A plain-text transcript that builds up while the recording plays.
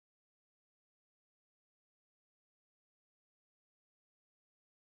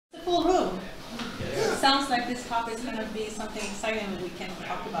Full room. Sounds like this talk is going to be something exciting that we can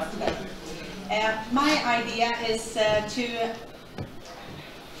talk about today. My idea is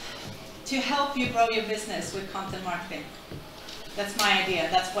to help you grow your business with content marketing. That's my idea.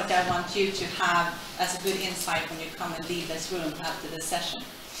 That's what I want you to have as a good insight when you come and leave this room after this session.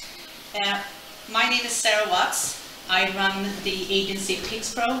 My name is Sarah Watz. I run the agency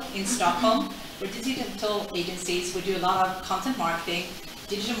Pixpro in Stockholm. We're digital agencies. We do a lot of content marketing,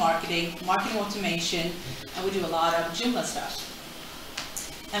 digital marketing, marketing automation, and we do a lot of Joomla stuff.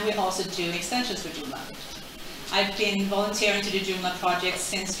 And we also do extensions for Joomla. I've been volunteering to do Joomla projects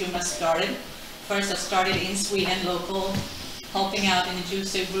since Joomla started. First I started in Sweden, local, helping out in the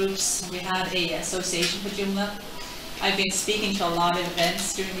user groups. We had an association for Joomla. I've been speaking to a lot of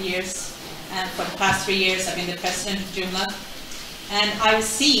events during the years, and for the past 3 years I've been the president of Joomla. And I've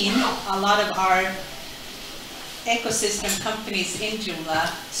seen a lot of our ecosystem companies in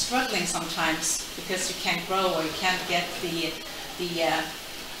Joomla struggling sometimes because you can't grow or you can't get the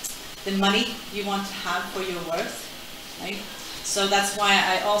money you want to have for your worth, right? So that's why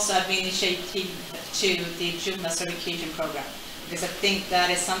I also have been initiating to the Joomla certification program, because I think that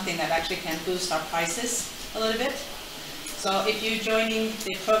is something that actually can boost our prices a little bit. So if you're joining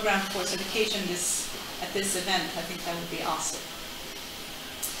the program for certification at this event, I think that would be awesome.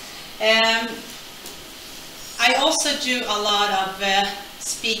 I also do a lot of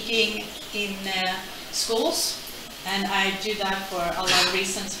speaking in schools, and I do that for a lot of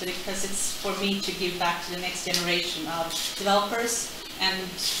reasons, because it's for me to give back to the next generation of developers and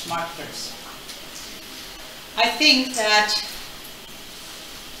marketers. I think that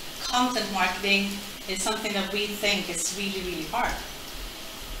content marketing is something that we think is really, really hard.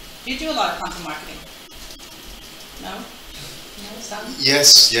 Do you do a lot of content marketing? No?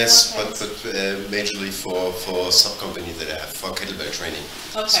 Yes, okay. but majorly for sub-company that I have for kettlebell training.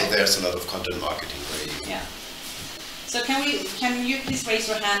 Okay. So there's a lot of content marketing where you... Yeah. So can you please raise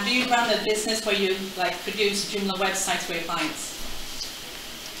your hand? Do you run a business where you produce Joomla websites for your clients?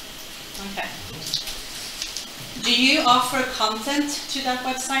 Okay. Do you offer content to that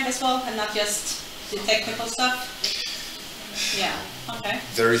website as well, and not just the technical stuff? Yeah. Okay.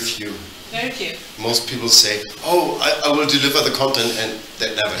 Very few. Very few. Most people say, "Oh, I will deliver the content," and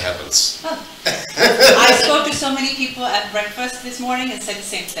that never happens. Oh. I spoke to so many people at breakfast this morning and said the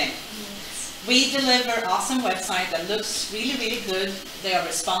same thing. We deliver awesome website that looks really, really good. They are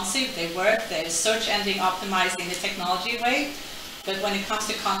responsive, they work, they're search engine optimized in the technology way. But when it comes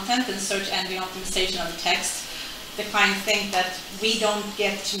to content and search engine optimization of the text, the clients think that we don't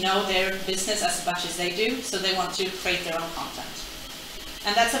get to know their business as much as they do, so they want to create their own content.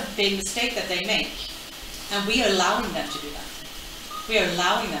 And that's a big mistake that they make. And we are allowing them to do that. We are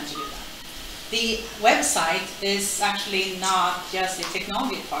allowing them to do that. The website is actually not just the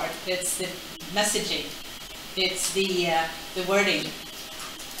technology part, it's the messaging, it's the wording.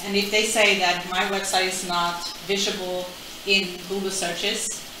 And if they say that my website is not visible in Google searches,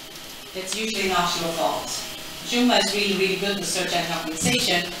 it's usually not your fault. Joomla is really, really good with search engine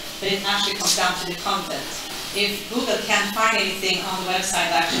optimization, but it actually comes down to the content. If Google can't find anything on the website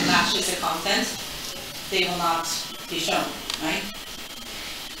that actually matches the content, they will not be shown, right?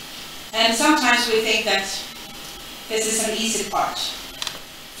 And sometimes we think that this is an easy part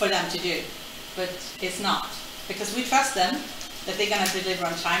for them to do, but it's not. Because we trust them that they're going to deliver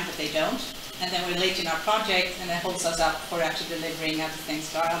on time, but they don't. And then we're late in our project, and it holds us up for actually delivering other things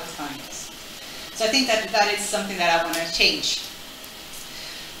to our other clients. So I think that is something that I want to change.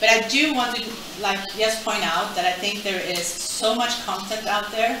 But I do want to just point out that I think there is so much content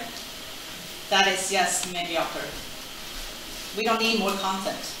out there that is just mediocre. We don't need more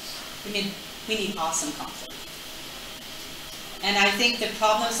content. We need awesome content. And I think the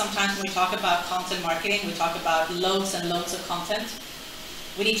problem sometimes when we talk about content marketing, we talk about loads and loads of content.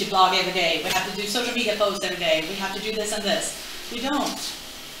 We need to blog every day. We have to do social media posts every day. We have to do this and this. We don't.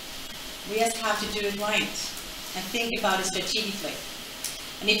 We just have to do it right and think about it strategically.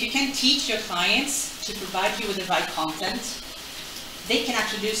 And if you can teach your clients to provide you with the right content, they can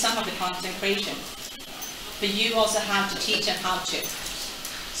actually do some of the content creation. But you also have to teach them how to.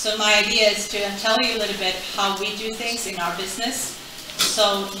 So my idea is to tell you a little bit how we do things in our business,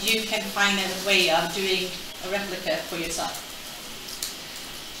 so you can find a way of doing a replica for yourself.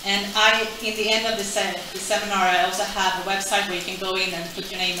 And in the end of the seminar, I also have a website where you can go in and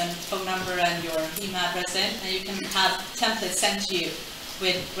put your name and phone number and your email address in, and you can have templates sent to you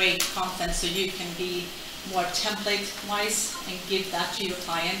with great content, so you can be more template-wise and give that to your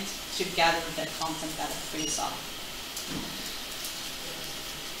client to gather that content better for yourself.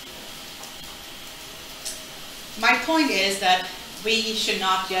 My point is that we should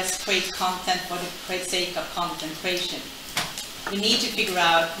not just create content for the sake of content creation. We need to figure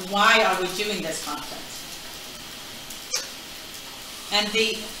out why are we doing this content. And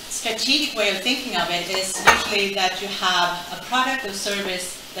the strategic way of thinking of it is usually that you have a product or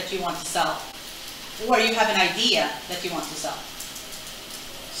service that you want to sell, or you have an idea that you want to sell.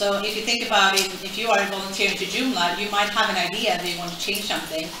 So if you think about it, if you are volunteering to Joomla, you might have an idea that you want to change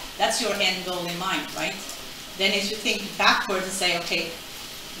something. That's your end goal in mind, right? Then if you think backwards and say, okay,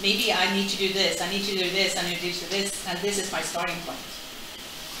 maybe I need to do this, I need to do this, I need to do this, and this is my starting point.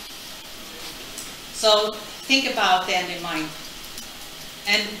 So think about the end in mind.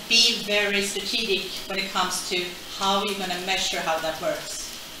 And be very strategic when it comes to how you're going to measure how that works.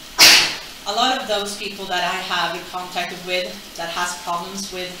 A lot of those people that I have been contacted with that has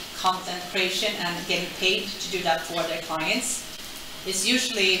problems with content creation and getting paid to do that for their clients is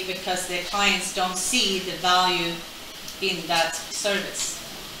usually because their clients don't see the value in that service.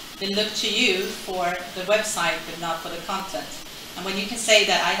 They look to you for the website but not for the content. And when you can say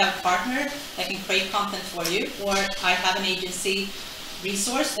that I have a partner that can create content for you, or I have an agency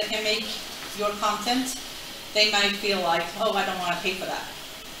resource that can make your content, they might feel like, oh, I don't want to pay for that.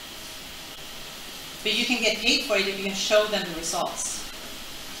 But you can get paid for it if you can show them the results.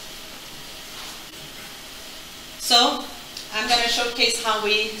 So I'm going to showcase how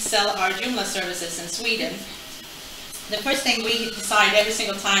we sell our Joomla services in Sweden. The first thing we decide every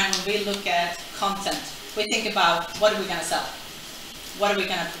single time when we look at content, we think about what are we going to sell? What are we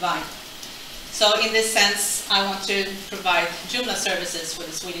going to provide? So in this sense, I want to provide Joomla services for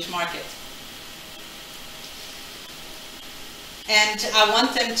the Swedish market. And I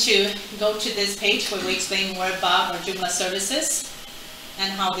want them to go to this page where we explain more about our Joomla services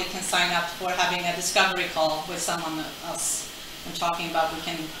and how they can sign up for having a discovery call with someone else and talking about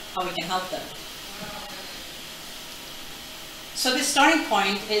how we can help them. So the starting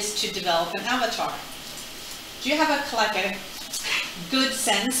point is to develop an avatar. Do you have a good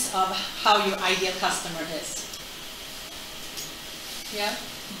sense of how your ideal customer is? Yeah?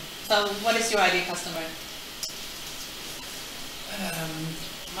 So what is your ideal customer?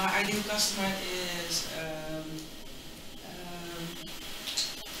 My ideal customer is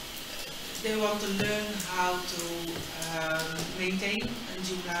they want to learn how to maintain a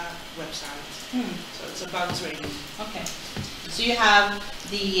Joomla website. So it's about training. Okay. So you have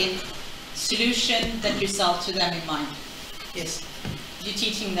the solution that you sell to them in mind. Yes. You're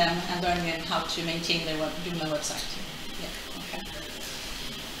teaching them and learning them how to maintain their Joomla website. Yeah. Okay.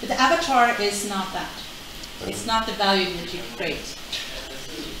 But the avatar is not that. It's not the value that you create.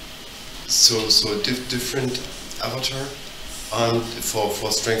 So different avatar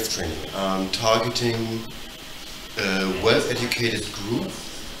for strength training, targeting a well-educated group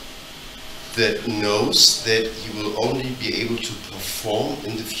that knows that he will only be able to perform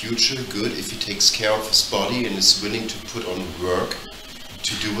in the future good if he takes care of his body and is willing to put on work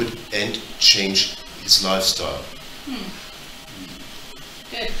to do it and change his lifestyle.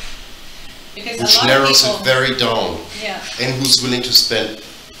 Good. Because which narrows it very down, yeah. And who's willing to spend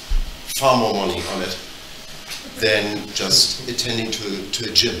far more money on it than just attending to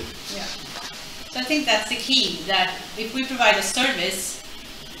a gym. Yeah. So I think that's the key, that if we provide a service,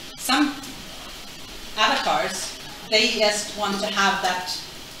 some avatars, they just want to have that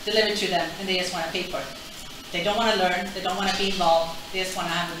delivered to them and they just want to pay for it. They don't want to learn, they don't want to be involved, they just want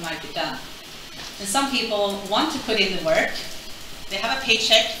to have the magic done. And some people want to put in the work, they have a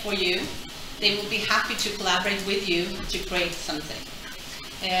paycheck for you, they will be happy to collaborate with you to create something.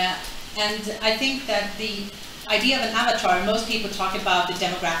 And I think that the idea of an avatar, most people talk about the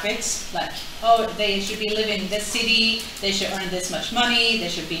demographics, like, oh, they should be living in this city, they should earn this much money, they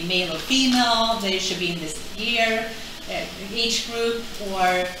should be male or female, they should be in this year, age group,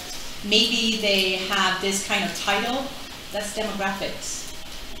 or maybe they have this kind of title. That's demographics.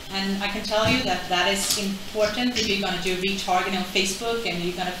 And I can tell you that that is important if you're going to do retargeting on Facebook and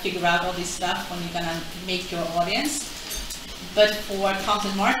you're going to figure out all this stuff when you're going to make your audience. But for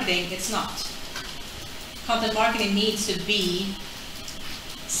content marketing, it's not. Content marketing needs to be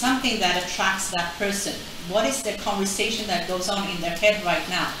something that attracts that person. What is the conversation that goes on in their head right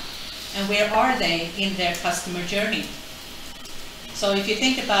now? And where are they in their customer journey? So if you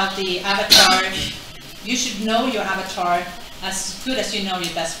think about the avatar, you should know your avatar as good as you know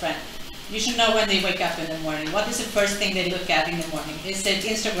your best friend. You should know when they wake up in the morning. What is the first thing they look at in the morning? Is it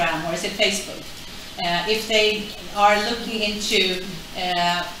Instagram or is it Facebook? If they are looking into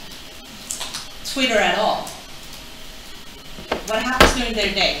Twitter at all, what happens during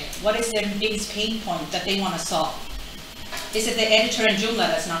their day? What is their biggest pain point that they want to solve? Is it the editor in Joomla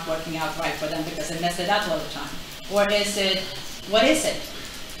that's not working out right for them because they mess it up all the time? Or is it What is it?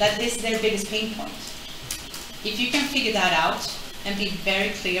 That is their biggest pain point. If you can figure that out and be very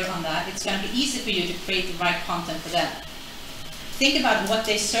clear on that, it's going to be easy for you to create the right content for them. Think about what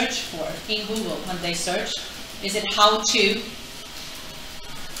they search for in Google when they search. Is it how to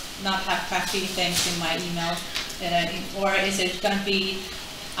not have crappy things in my email? Or is it going to be,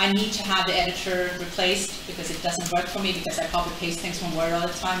 I need to have the editor replaced because it doesn't work for me because I copy paste things from Word all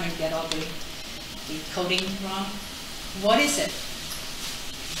the time and get all the coding wrong? What is it?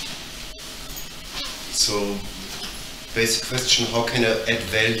 So, basic question, how can I add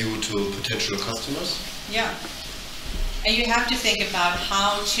value to potential customers? Yeah. And you have to think about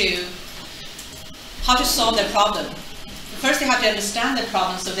how to solve their problem. First you have to understand the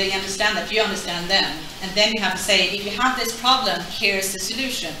problem so they understand that you understand them. And then you have to say, if you have this problem, here's the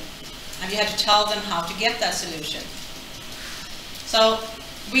solution. And you have to tell them how to get that solution. So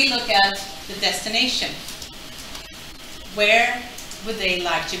we look at the destination. Where would they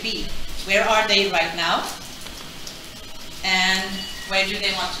like to be? Where are they right now? And where do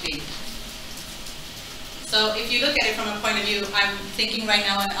they want to be? So if you look at it from a point of view, I'm thinking right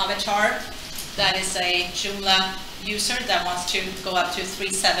now an avatar that is a Joomla user that wants to go up to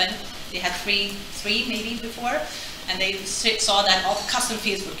 3.7. They had 3 maybe before, and they saw that all the custom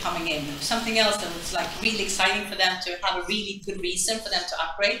fields were coming in. Something else that was like really exciting for them to have a really good reason for them to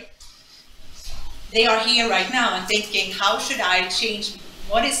upgrade. They are here right now and thinking, how should I change?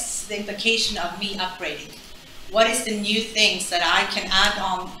 What is the implication of me upgrading? What is the new things that I can add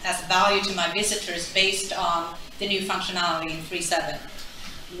on as value to my visitors based on the new functionality in 3.7?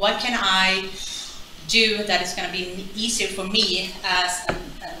 What can I do that is going to be easier for me as an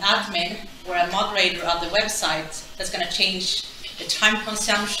admin or a moderator of the website that's going to change the time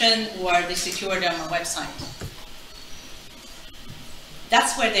consumption or the security of my website?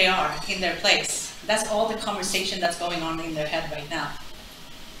 That's where they are in their place. That's all the conversation that's going on in their head right now.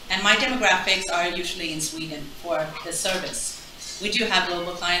 And my demographics are usually in Sweden for the service. We do have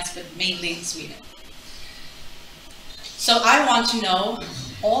global clients, but mainly in Sweden. So I want to know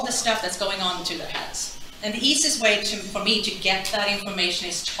all the stuff that's going on into their heads. And the easiest way for me to get that information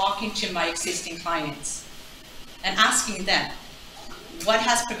is talking to my existing clients and asking them, what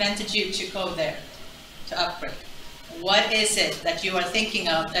has prevented you to go there, to upgrade? What is it that you are thinking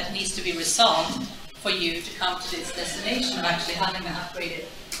of that needs to be resolved for you to come to this destination of actually having an upgraded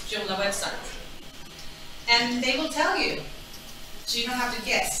Joomla website? And they will tell you. So you don't have to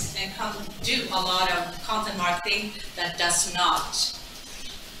guess and come do a lot of content marketing that does not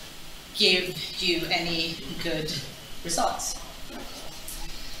give you any good results.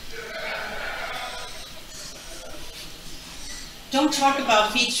 Don't talk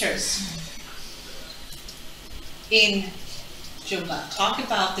about features in Joomla. Talk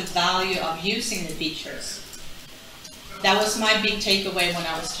about the value of using the features. That was my big takeaway when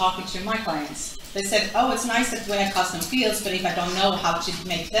I was talking to my clients. They said, oh, it's nice that we have custom fields, but if I don't know how to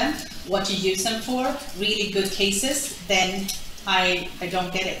make them, what to use them for, really good cases, then I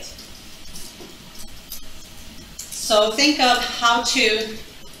don't get it. So think of how to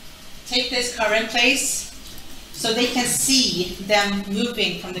take this current place so they can see them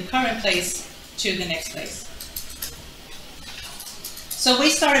moving from the current place to the next place. So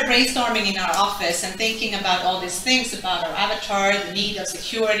we started brainstorming in our office and thinking about all these things about our avatar, the need of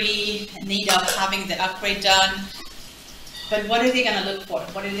security, the need of having the upgrade done. But what are they going to look for?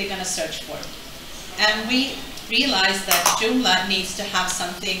 What are they going to search for? And we realized that Joomla needs to have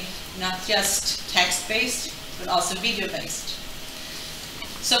something not just text-based, but also video-based.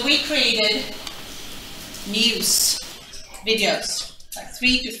 So we created news videos, like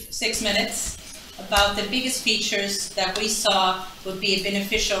 3 to 6 minutes, about the biggest features that we saw would be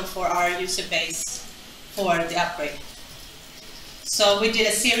beneficial for our user base for the upgrade. So we did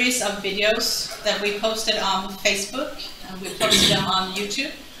a series of videos that we posted on Facebook, and we posted them on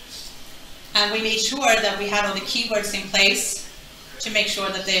YouTube. And we made sure that we had all the keywords in place to make sure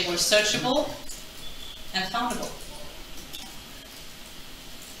that they were searchable and foundable.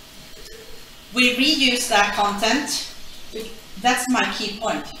 We reuse that content. That's my key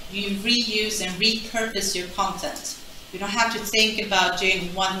point. You reuse and repurpose your content. You don't have to think about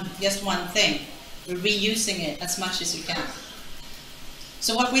doing just one thing. We're reusing it as much as you can.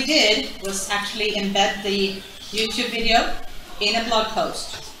 So what we did was actually embed the YouTube video in a blog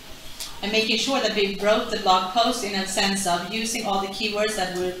post and making sure that we wrote the blog post in a sense of using all the keywords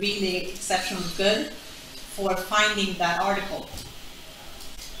that were really exceptionally good for finding that article.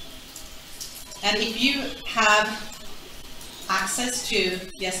 And if you have access to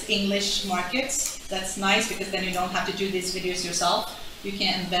just English markets, that's nice, because then you don't have to do these videos yourself. You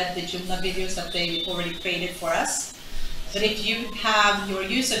can embed the Joomla videos that they already created for us. But if you have your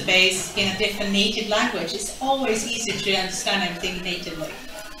user base in a different native language, it's always easier to understand everything natively.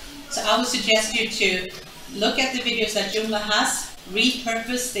 So I would suggest you to look at the videos that Joomla has,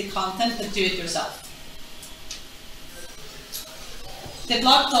 repurpose the content, and do it yourself. The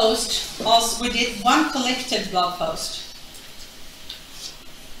blog post, also we did one collected blog post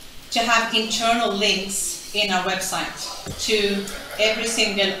to have internal links in our website to every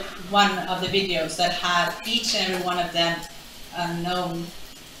single one of the videos that had each and every one of them a known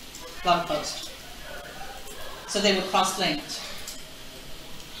blog post. So they were cross-linked.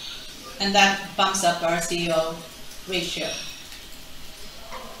 And that bumps up our SEO ratio.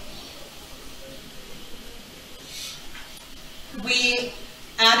 We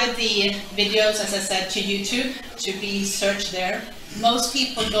added the videos, as I said, to YouTube to be searched there. Most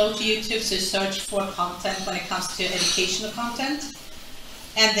people go to YouTube to search for content when it comes to educational content,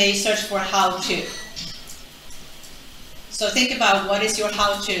 and they search for how-to. So think about what is your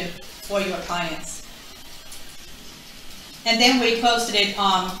how-to for your clients. And then we posted it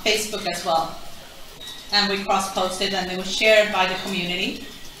on Facebook as well. And we cross-posted, and it was shared by the community,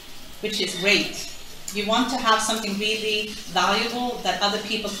 which is great. You want to have something really valuable that other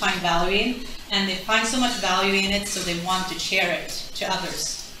people find value in, and they find so much value in it, so they want to share it to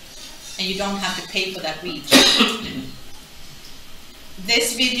others. And you don't have to pay for that reach.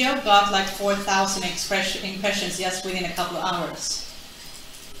 This video got like 4,000 impressions just within a couple of hours.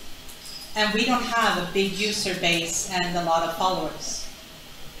 And we don't have a big user base and a lot of followers.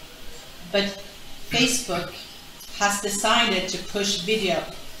 But Facebook has decided to push video.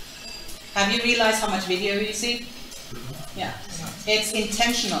 Have you realized how much video you see? Yeah, it's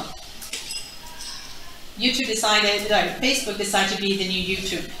intentional. Facebook decided to be the new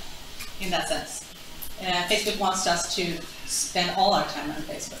YouTube in that sense. Facebook wants us to spend all our time on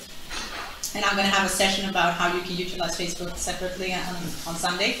Facebook. And I'm going to have a session about how you can utilize Facebook separately on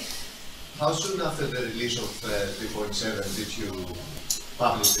Sunday. How soon after the release of 3.7 did you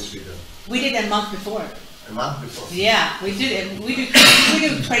publish this video? We did a month before. A month before? Yeah, we did it. We do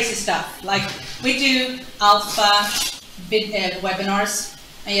crazy stuff. Like we do alpha webinars,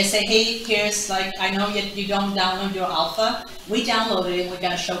 and you say, hey, here's like, I know you don't download your alpha. We downloaded it, and we're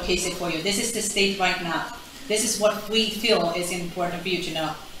going to showcase it for you. This is the state right now. This is what we feel is important for you to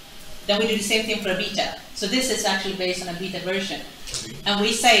know. Then we do the same thing for a beta. So this is actually based on a beta version. And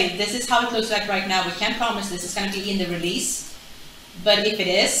we say, this is how it looks like right now. We can't promise this is going to be in the release, but if it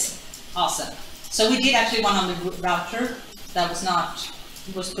is, awesome. So we did actually one on the router that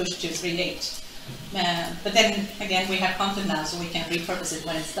was pushed to 3.8. But then again, we have content now, so we can repurpose it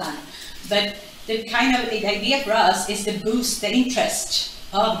when it's done. But the idea for us is to boost the interest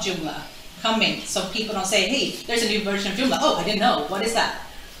of Joomla coming, so people don't say, hey, there's a new version of Joomla. Oh, I didn't know. What is that?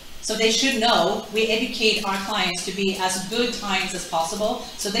 So they should know. We educate our clients to be as good clients as possible,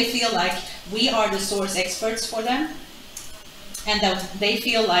 so they feel like we are the source experts for them, and that they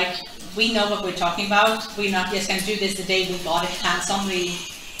feel like we know what we're talking about. We're not just going to do this the day we got it hands-on the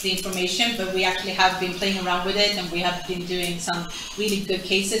information, but we actually have been playing around with it, and we have been doing some really good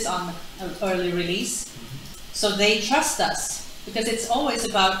cases on an early release. So they trust us, because it's always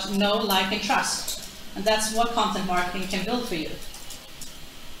about know, like, and trust. And that's what content marketing can build for you.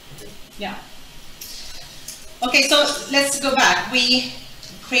 Yeah. Okay, so let's go back. We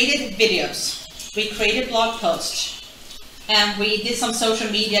created videos. We created blog posts. And we did some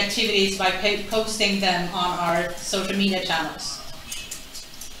social media activities by posting them on our social media channels.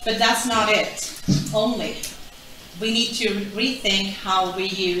 But that's not it only. We need to rethink how we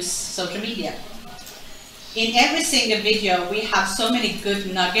use social media. In every single video, we have so many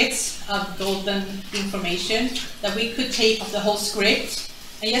good nuggets of golden information that we could take off the whole script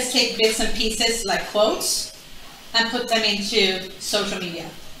and just take bits and pieces like quotes and put them into social media.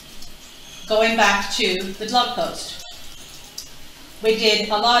 Going back to the blog post. We did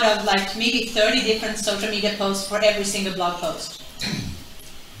a lot of like maybe 30 different social media posts for every single blog post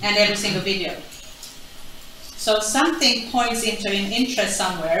and every single video. So something points into an interest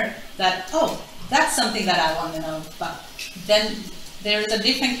somewhere that, oh, that's something that I want to know about. Then there is a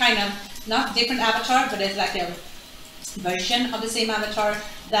different kind of, not different avatar, but it's like a version of the same avatar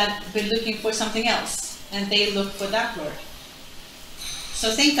that we're looking for something else, and they look for that word.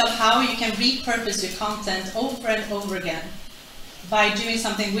 So think of how you can repurpose your content over and over again by doing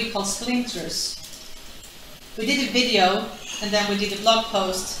something we call splinters. We did a video, and then we did a blog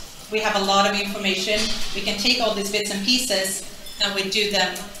post. We have a lot of information. We can take all these bits and pieces, and we do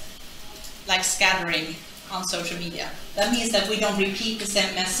them like scattering on social media. That means that we don't repeat the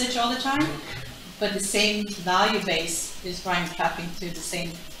same message all the time, but the same value base is trying to tap into the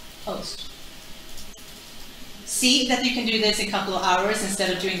same post. See that you can do this in a couple of hours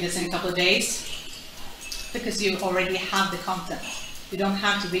instead of doing this in a couple of days, because you already have the content. You don't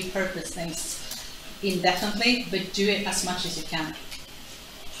have to repurpose things indefinitely, but do it as much as you can.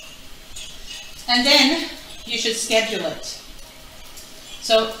 And then you should schedule it.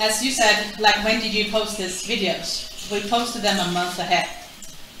 So as you said, like, when did you post these videos? We posted them a month ahead.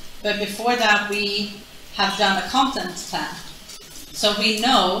 But before that, we have done a content plan. So we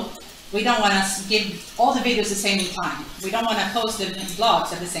know we don't want to give all the videos the same time. We don't want to post the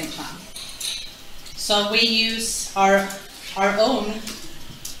blogs at the same time. So we use our own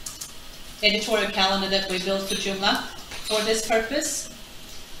editorial calendar that we built for Joomla for this purpose,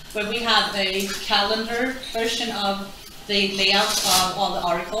 where we have a calendar version of the layout of all the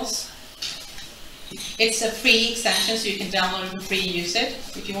articles. It's a free extension, so you can download it for free and use it.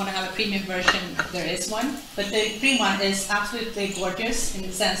 If you want to have a premium version, there is one. But the free one is absolutely gorgeous in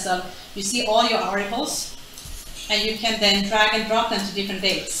the sense of you see all your articles, and you can then drag and drop them to different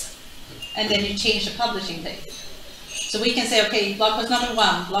dates. And then you change the publishing date. So we can say, okay, blog post number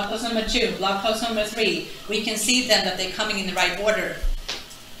 1, blog post number 2, blog post number 3. We can see then that they're coming in the right order.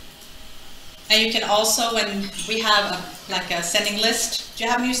 And you can also, when we have like a sending list, do you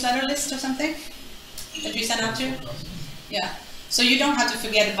have a newsletter list or something that you send out to? Yeah. So you don't have to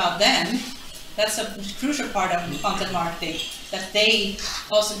forget about them. That's a crucial part of content marketing, that they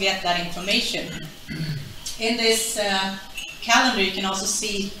also get that information. In this calendar, you can also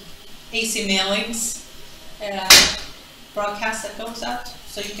see AC mailings, broadcast that goes out.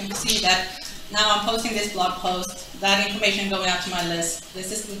 So you can see that now I'm posting this blog post, that information going out to my list.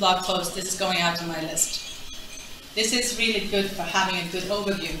 This is the blog post, this is going out to my list. This is really good for having a good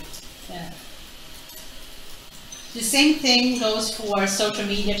overview. Yeah. The same thing goes for social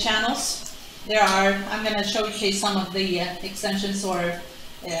media channels. There are, I'm going to showcase some of the extensions or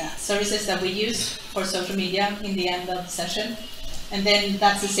services that we use for social media in the end of the session. And then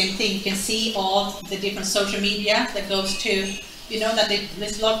that's the same thing. You can see all the different social media that goes to, you know that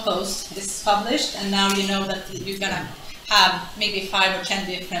this blog post is published, and now you know that you're going to have maybe 5 or 10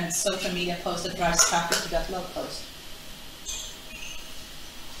 different social media posts that drives traffic to that blog post.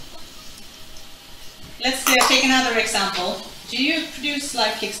 Let's take another example. Do you produce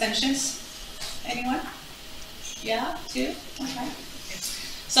like extensions? Anyone? Yeah, 2? Okay.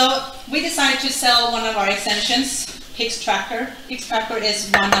 So we decided to sell one of our extensions, Pixtracker. Pixtracker is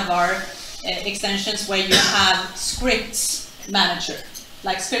one of our extensions where you have scripts manager,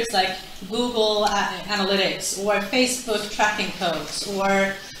 like scripts like Google Analytics or Facebook tracking codes,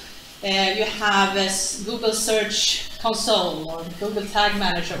 or you have Google Search Console or Google Tag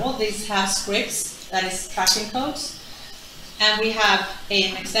Manager. All these have scripts, that is tracking codes. And we have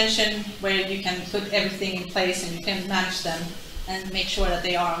an extension where you can put everything in place and you can manage them and make sure that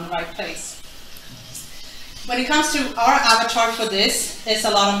they are on the right place. When it comes to our avatar for this, there's a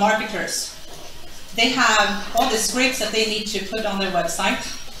lot of marketers. They have all the scripts that they need to put on their website,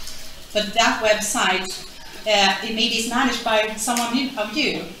 but that website, it maybe is managed by someone of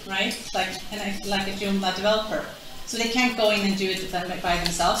you, right? Like a Joomla developer. So they can't go in and do it by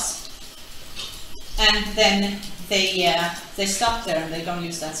themselves. And then they stop there and they don't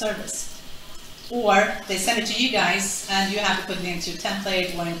use that service. Or they send it to you guys and you have to put it into a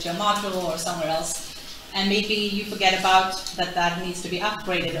template or into a module or somewhere else. And maybe you forget about that needs to be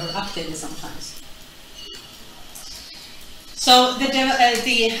upgraded or updated sometimes. So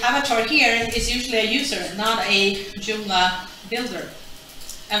the avatar here is usually a user, not a Joomla builder.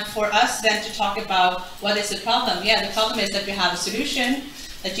 And for us then to talk about what is the problem, yeah, the problem is that you have a solution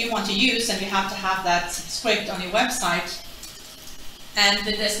that you want to use and you have to have that script on your website. And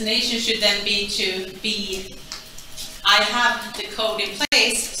the destination should then be I have the code in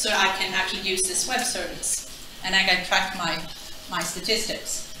place so I can actually use this web service and I can track my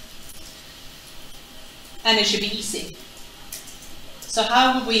statistics. And it should be easy. So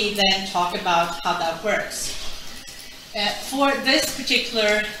how would we then talk about how that works? For this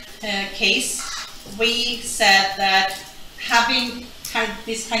particular case, we said that having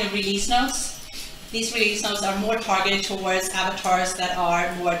this kind of release notes, these release notes are more targeted towards avatars that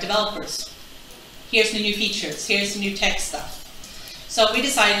are more developers. Here's the new features, here's the new tech stuff. So we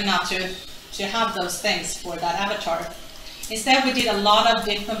decided not to have those things for that avatar. Instead, we did a lot of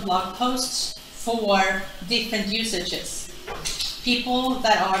different blog posts for different usages. People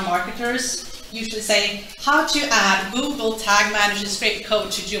that are marketers usually say, how to add Google Tag Manager script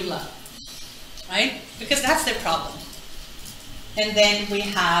code to Joomla, right? Because that's their problem. And then we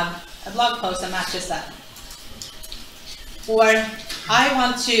have a blog post that matches that. Or I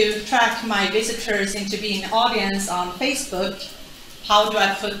want to track my visitors into being an audience on Facebook. how do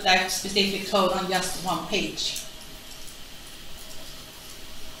I put that specific code on just one page?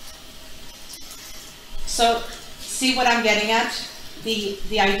 So, see what I'm getting at?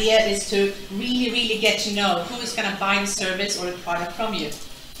 The idea is to really get to know who is going to buy the service or the product from you.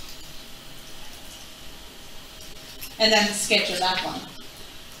 And then schedule that one.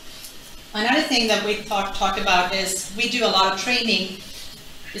 Another thing that we talk about is we do a lot of training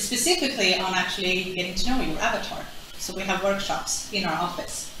specifically on actually getting to know your avatar. So we have workshops in our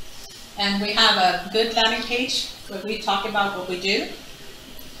office. And we have a good landing page where we talk about what we do.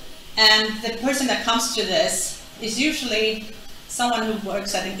 And the person that comes to this is usually someone who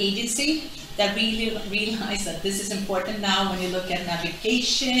works at an agency that really realize that this is important now when you look at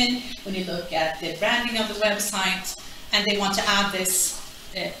navigation, when you look at the branding of the website, and they want to add this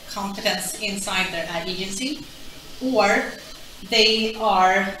competence inside their ad agency. Or they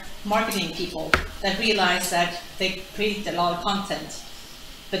are marketing people that realize that they create a lot of content,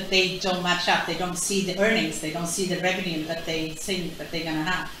 but they don't match up, they don't see the earnings, they don't see the revenue that they think that they're gonna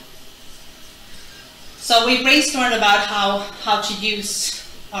have. So we brainstormed about how to use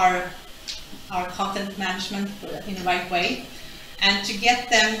our content management in the right way, and to get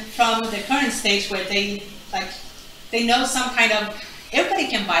them from the current stage where they know some kind of, everybody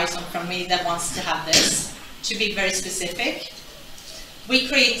can buy some from me that wants to have this, to be very specific. We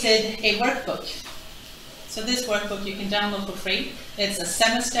created a workbook. So this workbook you can download for free. It's a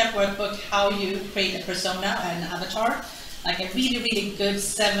 7-step workbook how you create a persona and an avatar, like a really good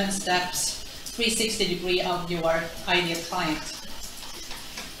 7 steps 360-degree of your ideal client.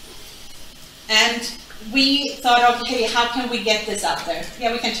 And we thought, okay, how can we get this out there?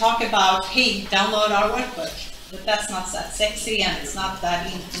 Yeah, we can talk about, hey, download our workbook, but that's not that sexy and it's not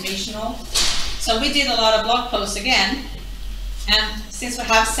that informational. So we did a lot of blog posts again, and since we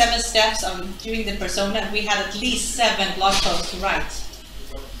have 7 steps of doing the persona, we had at least 7 blog posts to write.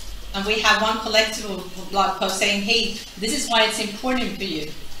 And we have one collectible blog post saying, hey, this is why it's important for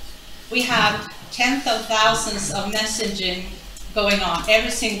you. We have tens of thousands of messaging going on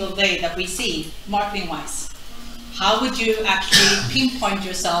every single day that we see, marketing-wise. How would you actually pinpoint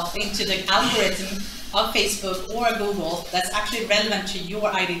yourself into the algorithm of Facebook or Google that's actually relevant to your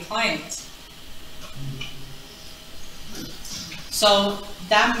ideal client? So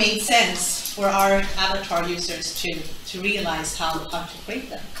that made sense for our avatar users to realize how to create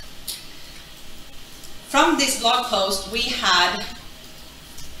them. From this blog post, we had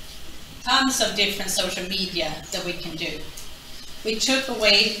tons of different social media that we can do. We took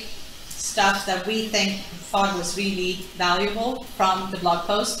away stuff that we thought was really valuable from the blog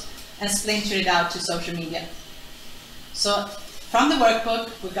post and splintered it out to social media. So from the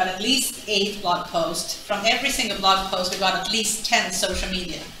workbook, we got at least 8 blog posts. From every single blog post, we got at least 10 social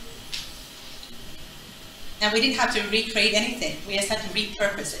media. And we didn't have to recreate anything. We just had to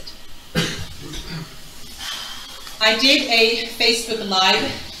repurpose it. I did a Facebook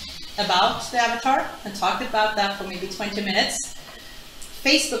Live about the avatar and talked about that for maybe 20 minutes.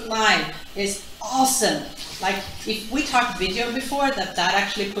 Facebook Live is awesome. Like, if we talked video before, that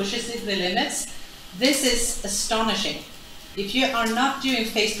actually pushes the limits. This is astonishing. If you are not doing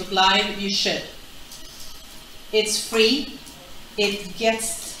Facebook Live, you should. It's free. It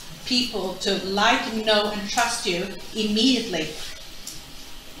gets people to like, know, and trust you immediately.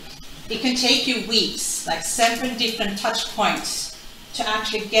 It can take you weeks, like 7 different touch points, to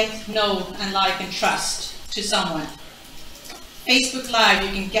actually get, know, and like, and trust to someone. Facebook Live,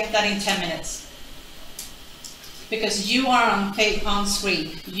 you can get that in 10 minutes. Because you are on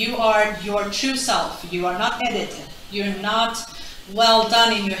screen. You are your true self. You are not edited. You're not well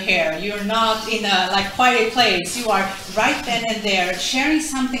done in your hair. You're not in a quiet place. You are right then and there, sharing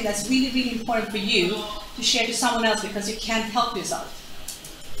something that's really important for you to share to someone else because you can't help yourself.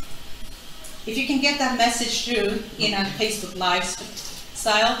 If you can get that message through in a Facebook Live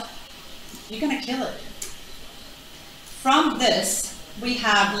style, you're gonna kill it. From this, we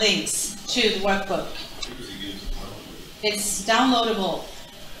have links to the workbook. It's downloadable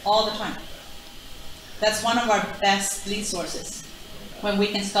all the time. That's one of our best lead sources, when we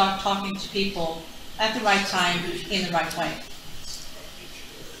can start talking to people at the right time, in the right way.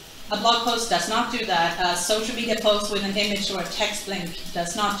 A blog post does not do that. A social media post with an image or a text link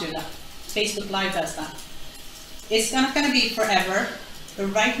does not do that. Facebook Live does that. It's not going to be forever,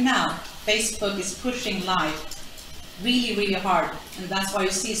 but right now, Facebook is pushing live really hard, and that's why you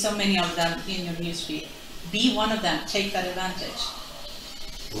see so many of them in your newsfeed. Be one of them. Take that advantage.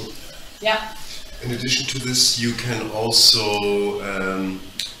 Yeah. In addition to this, you can also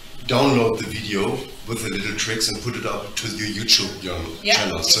download the video with the little tricks and put it up to your YouTube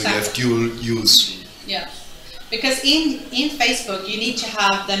channel. Exactly. So you have dual use. Yeah. Because in Facebook, you need to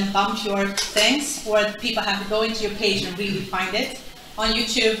have them bump your things, or people have to go into your page and really find it. On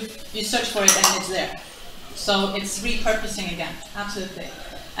YouTube, you search for it and it's there. So it's repurposing again, absolutely.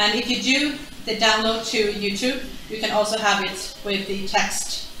 And if you do the download to YouTube, you can also have it with the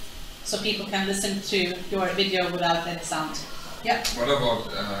text, so people can listen to your video without any sound. Yeah. What about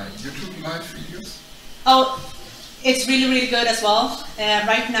YouTube live videos? Oh, it's really, really good as well.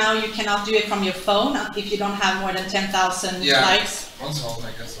 Right now, you cannot do it from your phone if you don't have more than 10,000 likes. 1,000,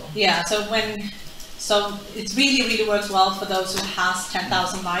 I guess so. Yeah, so it really, really works well for those who has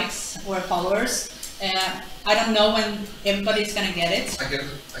 10,000 likes or followers. I don't know when everybody's gonna get it.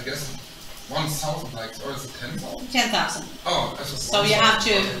 I guess 1,000 likes, or is it 10,000? 10,000. Oh, that's just so you have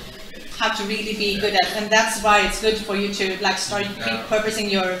to really be good at, and that's why it's good for you to like start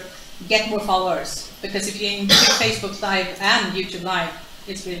repurposing your get more followers, because if you include Facebook Live and YouTube Live,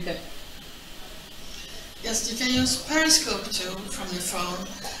 it's really good. Yes, you can use Periscope too from your phone.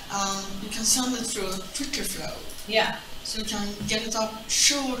 You can send it through Twitter flow. Yeah. So you can get it up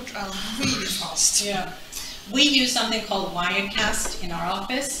short and really fast. Yeah. We use something called Wirecast in our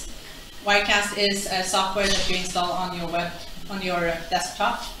office. Wirecast is a software that you install on your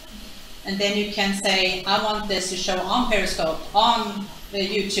desktop, and then you can say, I want this to show on Periscope, on the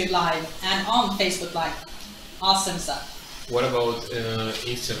YouTube Live, and on Facebook Live. Awesome stuff. What about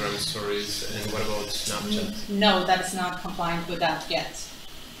Instagram stories, and what about Snapchat? No, that is not compliant with that yet.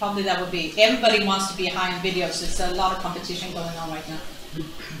 Probably that would be, everybody wants to be high in videos. It's a lot of competition going on right now.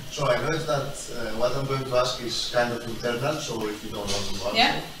 So I noticed that what I'm going to ask is kind of internal, so if you don't want to answer.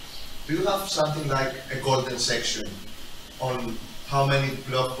 Yeah. Do you have something like a golden section on how many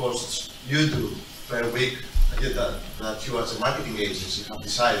blog posts you do per week that you as a marketing agency have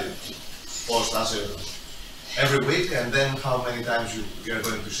decided to post every week, and then how many times you are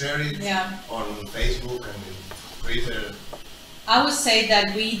going to share it on Facebook and Twitter? I would say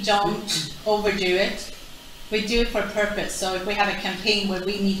that we don't overdo it. We do it for a purpose. So if we have a campaign where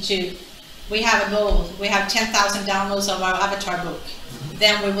we have a goal, we have 10,000 downloads of our avatar book,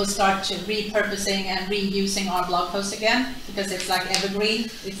 then we will start to repurposing and reusing our blog posts again, because it's like evergreen,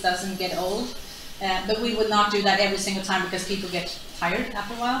 it doesn't get old. But we would not do that every single time, because people get tired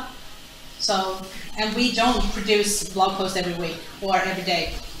after a while. So, and we don't produce blog posts every week or every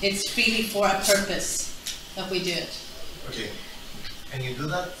day. It's really for a purpose that we do it. Okay, and you do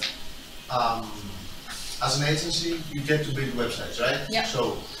that as an agency, you get to build websites, right? Yeah.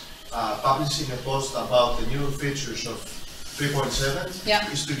 So, publishing a post about the new features of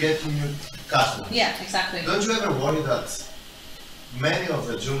 3.7 is to get new customers. Yeah, exactly. Don't you ever worry that many of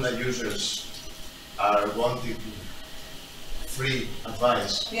the Joomla users are wanting free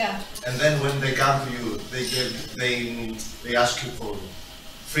advice? Yeah. And then when they come to you, they ask you for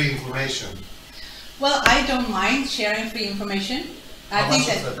free information. Well, I don't mind sharing free information. I think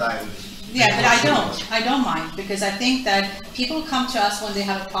that, of the time? Yeah, but I don't mind, because I think that people come to us when they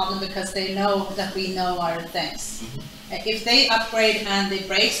have a problem because they know that we know our things. If they upgrade and it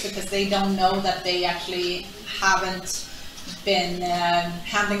breaks because they don't know that they actually haven't been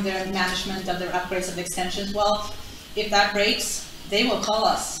handling their management of their upgrades of the extensions well, if that breaks, they will call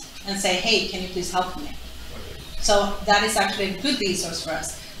us and say, hey, can you please help me? So that is actually a good resource for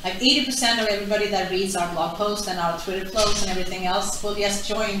us. Like 80% of everybody that reads our blog posts and our Twitter flows and everything else will just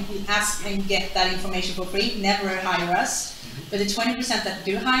join, ask and get that information for free, never hire us. But the 20% that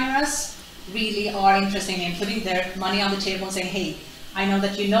do hire us really are interested in putting their money on the table and saying, hey, I know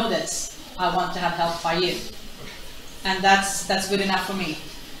that you know this, I want to have help by you. And that's good enough for me.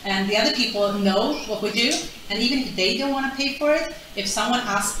 And the other people know what we do, and even if they don't want to pay for it, if someone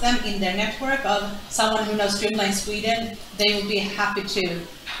asks them in their network of someone who knows Joomla in Sweden, they will be happy to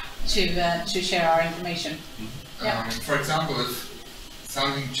share our information. Yeah. For example, if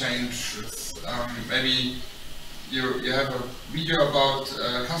something changes, maybe you have a video about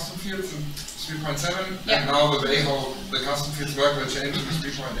custom fields in 3.7, and now the way how the custom fields work will change in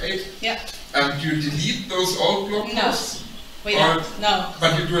 3.8. Yeah. Do you delete those old blog posts? We don't. No.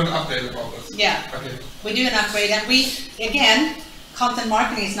 But you do an update about this? Yeah. Okay. We do an upgrade, and again, content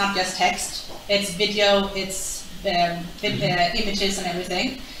marketing is not just text. It's video, it's images and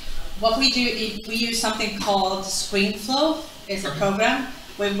everything. What we do is we use something called ScreenFlow. It's a program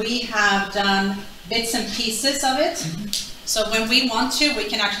where we have done bits and pieces of it. So when we want to, we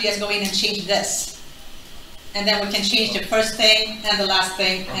can actually just go in and change this. And then we can change the first thing and the last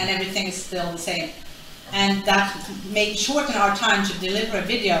thing, and everything is still the same. And that may shorten our time to deliver a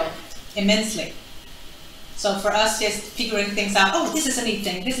video immensely. So for us, just figuring things out, oh, this is a neat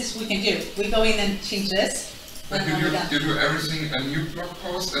thing, this is what we can do. We go in and change this. But you do everything a new blog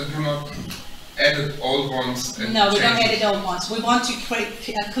post and do not edit old ones? And no, we don't change edit old ones. We want to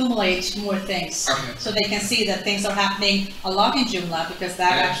accumulate more things. Okay. So they can see that things are happening a lot in Joomla, because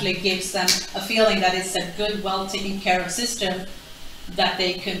that actually gives them a feeling that it's a good, well taken care of system that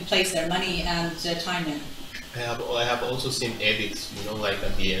they can place their money and time in. I have also seen edits, you know, like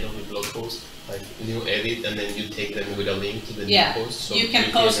at the end of the blog post, like new edit, and then you take them with a link to the new post. So you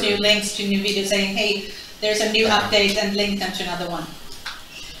can post new links to new videos saying, hey, there's a new update, and link them to another one.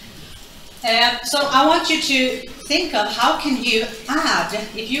 So I want you to think of how can you add,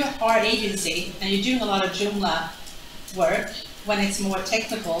 if you are an agency and you're doing a lot of Joomla work when it's more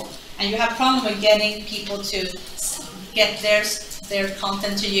technical, and you have problem with getting people to get their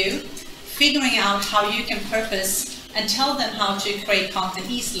content to you, figuring out how you can purpose and tell them how to create content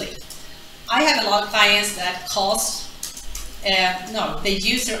easily. I have a lot of clients that they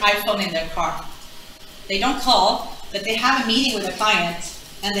use their iPhone in their car. They don't call, but they have a meeting with a client,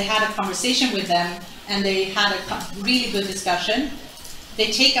 and they had a conversation with them, and they had a really good discussion.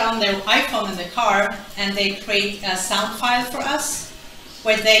 They take on their iPhone in the car, and they create a sound file for us,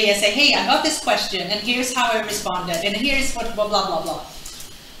 where they say, hey, I got this question, and here's how I responded, and here's what blah, blah, blah, blah.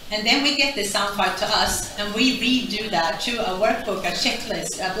 And then we get this sound file to us, and we redo that to a workbook, a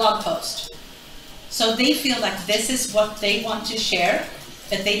checklist, a blog post. So they feel like this is what they want to share,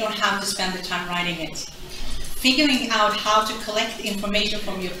 but they don't have to spend the time writing it. Figuring out how to collect information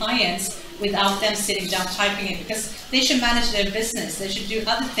from your clients without them sitting down typing it, because they should manage their business. They should do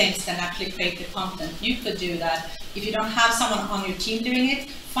other things than actually create the content. You could do that. If you don't have someone on your team doing it,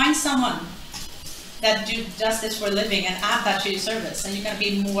 find someone that does this for a living and add that to your service, and you're going to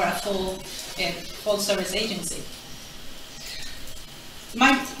be more a full service agency.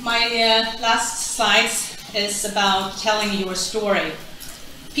 My last slides is about telling your story.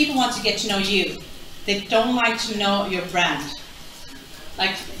 People want to get to know you. They don't like to know your brand.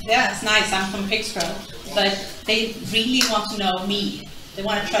 Like, yeah, it's nice, I'm from Pixpro, but they really want to know me. They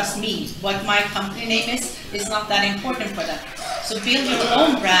want to trust me. What my company name is not that important for them. So build your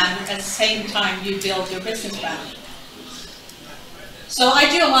own brand at the same time you build your business brand. So I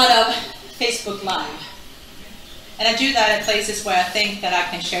do a lot of Facebook Live. And I do that at places where I think that I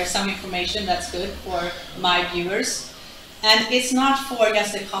can share some information that's good for my viewers. And it's not for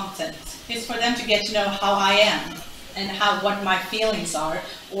just the content. It's for them to get to know how I am and what my feelings are,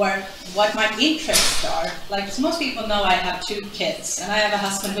 or what my interests are. Like, most people know I have 2 kids, and I have a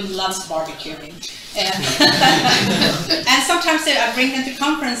husband who loves barbecuing. And sometimes I bring them to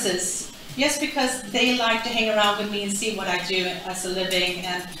conferences, yes, because they like to hang around with me and see what I do as a living,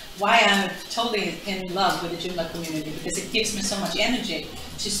 and why I'm totally in love with the Joomla community, because it gives me so much energy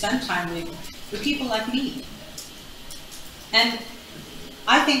to spend time with people like me. And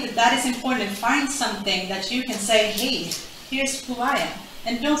I think that that is important. Find something that you can say, hey, here's who I am.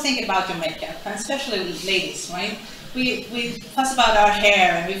 And don't think about your makeup, and especially with ladies, right? We fuss about our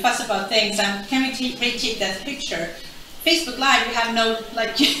hair, and we fuss about things, and can we retake that picture? Facebook Live, you have no,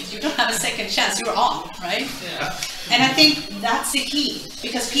 like, you don't have a second chance, you're on, right? Yeah. And I think that's the key,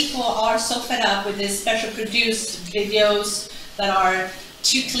 because people are so fed up with these special produced videos that are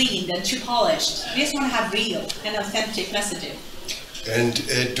too clean and too polished. We just want to have real and authentic messaging. And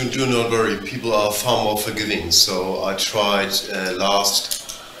do not worry, people are far more forgiving. So I tried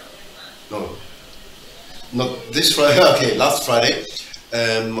last Friday.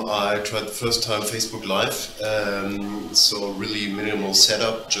 I tried the first time Facebook Live. So really minimal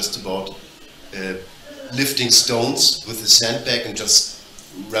setup, just about lifting stones with a sandbag and just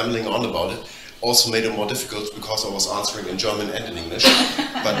rambling on about it. Also made it more difficult because I was answering in German and in English,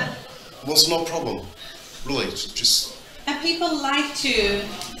 but it was no problem. Really, just. And people like to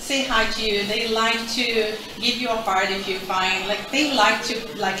say hi to you. They like to give you a heart if you find, like, they like to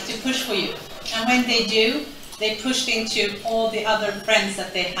push for you. And when they do, they push into all the other friends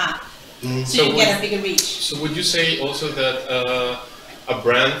that they have. So you get a bigger reach. So would you say also that a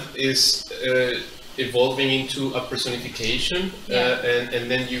brand is evolving into a personification,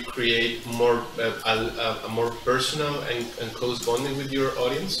 and then you create more a more personal and close bonding with your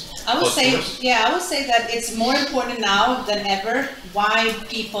audience? I would say that it's more important now than ever why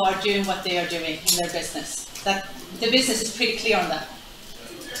people are doing what they are doing in their business. That the business is pretty clear on that,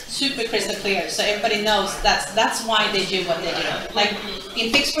 super crystal clear. So everybody knows that's why they do what they do. Like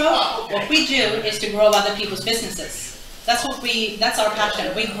in Pixpro, what we do is to grow other people's businesses. That's our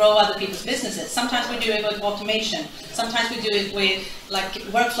passion. We grow other people's businesses. Sometimes we do it with automation. Sometimes we do it with like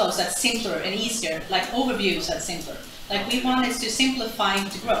workflows that's simpler and easier, like overviews that's simpler. Like we want it to simplify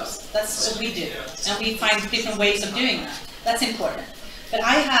the growth. That's what we do. And we find different ways of doing that. That's important. But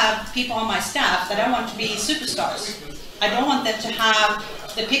I have people on my staff that I want to be superstars. I don't want them to have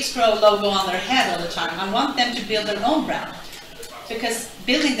the Pixpro logo on their head all the time. I want them to build their own brand, because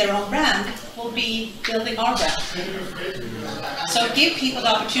building their own brand will be building our brand. So give people the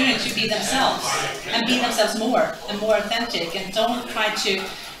opportunity to be themselves, and be themselves more and more authentic, and don't try to,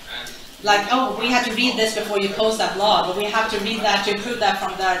 like, oh, we have to read this before you post that blog, or we have to read that to approve that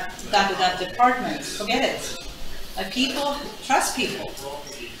from that department. Forget it. Like, people, trust people.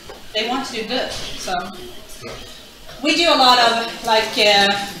 They want to do good. So we do a lot of like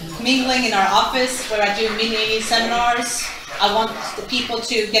mingling in our office, where I do mini seminars. I want the people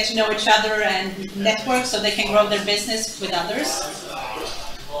to get to know each other and network so they can grow their business with others.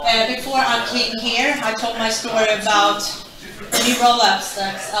 Before I came here, I told my story about the new roll-ups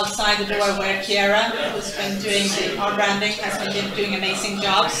that's outside the door, where Kiara, who's been doing our branding, has been doing amazing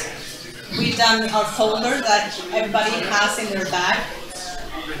jobs. We've done our folder that everybody has in their bag.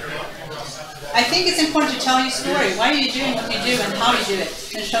 I think it's important to tell your story. Why are you doing what you do and how you do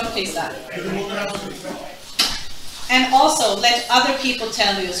it, and showcase that. And also let other people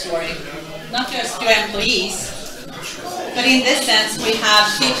tell you a story, not just your employees. But in this sense, we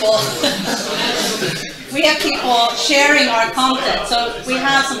have people sharing our content. So we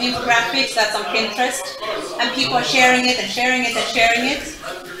have some infographics that's on Pinterest, and people are sharing it and sharing it and sharing it,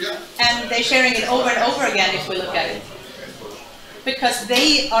 and they're sharing it over and over again if we look at it, because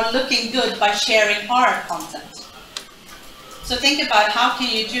they are looking good by sharing our content. So think about how can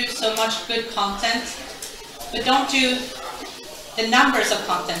you do so much good content, but don't do the numbers of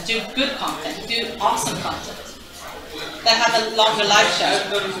content. Do good content. Do awesome content that have a longer life shelf.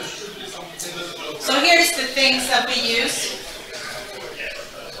 So here's the things that we use.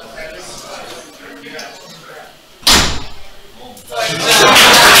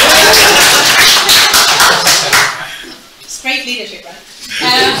 It's great leadership,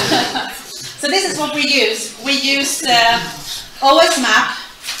 right? So this is what we use. We use OS Map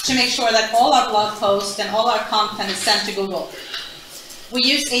to make sure that all our blog posts and all our content is sent to Google. We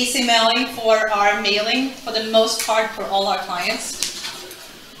use AC mailing for our mailing, for the most part, for all our clients.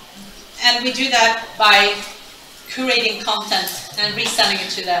 And we do that by curating content and resending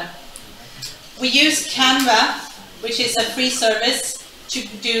it to them. We use Canva, which is a free service, to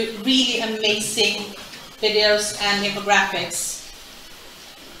do really amazing videos and infographics.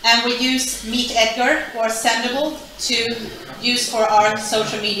 And we use Meet Edgar or Sendable to use for our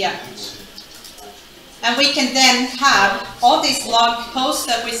social media. And we can then have all these blog posts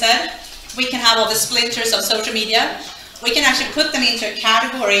that we said. We can have all the splinters of social media. We can actually put them into a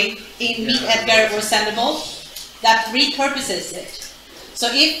category in Meet Edgar or Sendable that repurposes it. So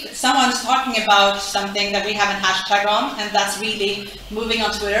if someone's talking about something that we have an hashtag on, and that's really moving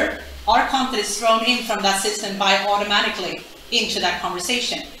on Twitter, our content is thrown in from that system by automatically into that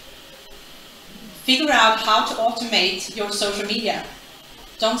conversation. Figure out how to automate your social media.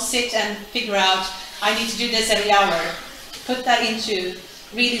 Don't sit and figure out, I need to do this every hour. Put that into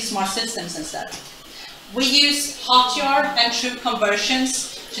really smart systems instead. We use Hotjar and True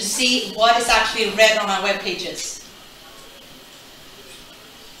Conversions to see what is actually read on our web pages.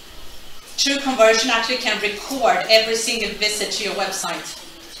 True Conversion actually can record every single visit to your website.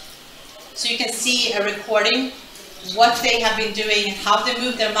 So you can see a recording, what they have been doing, and how they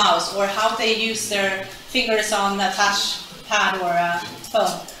move their mouse, or how they use their fingers on a touchpad or a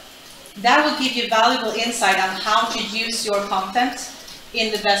phone. That will give you valuable insight on how to use your content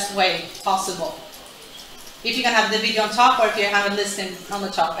in the best way possible. If you can have the video on top, or if you have a listing on the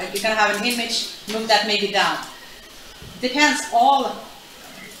top. If you can have an image, move that maybe down. Depends all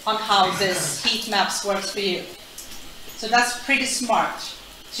on how this heat maps works for you. So that's pretty smart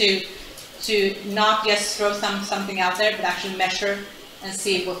to not just throw something out there, but actually measure and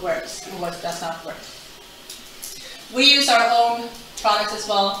see what works and what does not work. We use our own products as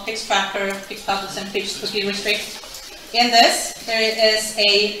well, Pix Tracker, Pix Publish, and Pix Cookie Restrict. In this, there is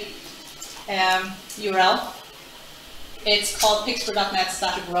a URL. It's called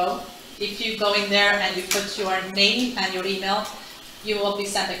pixpro.net/grow. If you go in there and you put your name and your email, you will be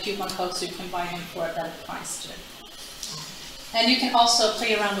sent a coupon code so you can buy them for a better price too. And you can also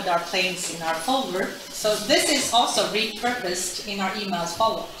play around with our planes in our folder. So this is also repurposed in our emails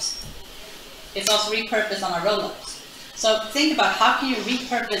follow-ups. It's also repurposed on our roll-ups. So think about how can you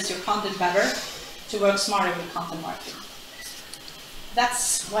repurpose your content better to work smarter with content marketing.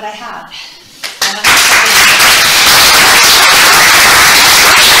 That's what I have.